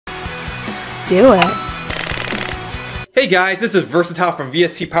do it. Hey guys, this is Versatile from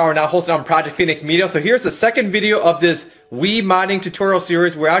VST Power, now hosted on Project Phoenix Media. So here's the second video of this Wii modding tutorial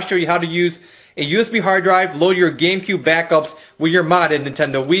series where I'll show you how to use a USB hard drive, load your Gamecube backups with your modded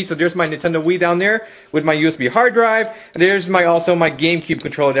Nintendo Wii. So there's my Nintendo Wii down there with my USB hard drive, and there's also my Gamecube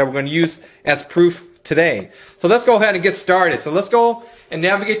controller that we're going to use as proof today. So let's go ahead and get started. So let's go and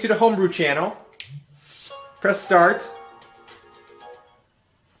navigate to the homebrew channel. Press start.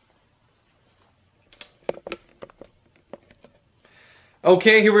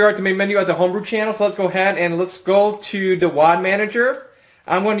 Okay, here we are at the main menu at the homebrew channel. So let's go ahead and let's go to the WAD manager.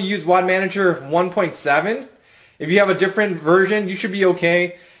 I'm going to use WAD manager 1.7. If you have a different version, you should be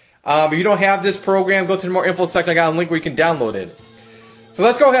okay. If you don't have this program, go to the more info section. I got a link where you can download it. So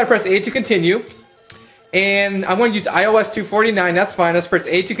let's go ahead and press A to continue. And I'm going to use iOS 249. That's fine. Let's press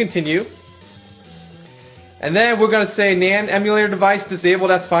A to continue. And then we're going to say NAND emulator device disabled.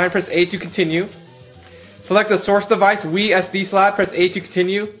 That's fine. Press A to continue. Select the source device, Wii SD slot. Press A to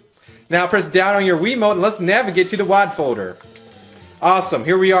continue. Now press down on your Wiimote and let's navigate to the WAD folder. Awesome.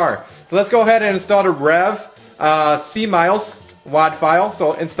 Here we are. So let's go ahead and install the Rev C MIOS WAD file.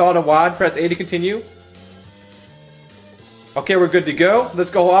 So install the WAD. Press A to continue. Okay, we're good to go. Let's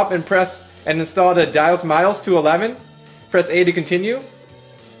go up and press and install the DIOS MIOS 211. Press A to continue.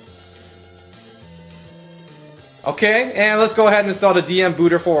 Okay, and let's go ahead and install the DM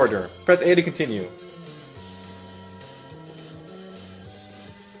booter forwarder. Press A to continue.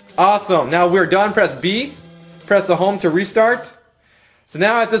 Awesome. Now we're done. Press B. Press the home to restart. So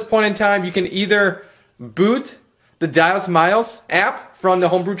now at this point in time, you can either boot the DIOS MIOS app from the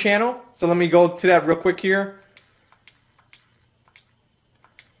homebrew channel. So let me go to that real quick here.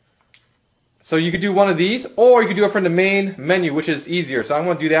 So you could do one of these, or you could do it from the main menu, which is easier. So I'm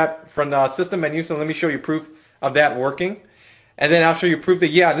going to do that from the system menu. So let me show you proof of that working. And then I'll show you proof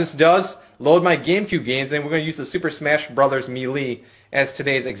that, yeah, this does load my GameCube games. And we're going to use the Super Smash Bros. Melee as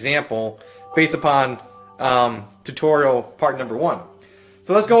today's example based upon tutorial part number 1.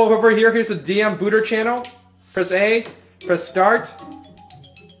 So let's go over here. Here's the DM booter channel. Press A. Press start.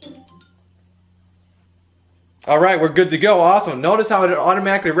 Alright, we're good to go. Awesome. Notice how it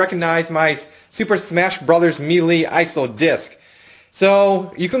automatically recognized my Super Smash Bros. Melee ISO disc.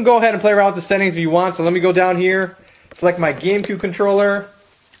 So you can go ahead and play around with the settings if you want. So let me go down here. Select my GameCube controller.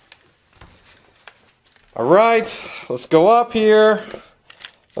 Alright, let's go up here.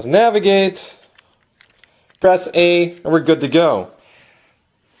 Let's navigate. Press A, and we're good to go.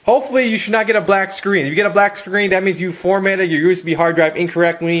 Hopefully you should not get a black screen. If you get a black screen, that means you formatted your USB hard drive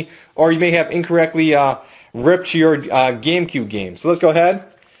incorrectly, or you may have incorrectly ripped your GameCube game. So let's go ahead.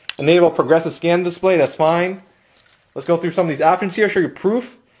 Enable progressive scan display, that's fine. Let's go through some of these options here, show you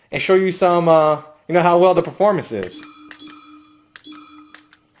proof, and show you some, you know, how well the performance is.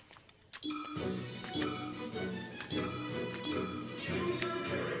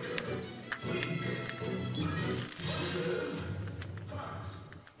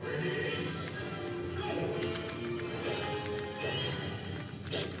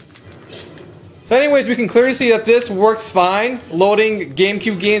 So anyways, we can clearly see that this works fine, loading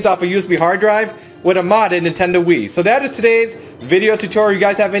GameCube games off a USB hard drive with a modded Nintendo Wii. So that is today's video tutorial. You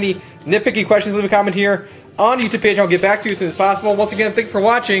guys have any nitpicky questions, leave a comment here on the YouTube page. I'll get back to you as soon as possible. Once again, thank you for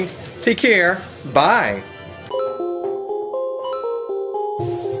watching. Take care. Bye.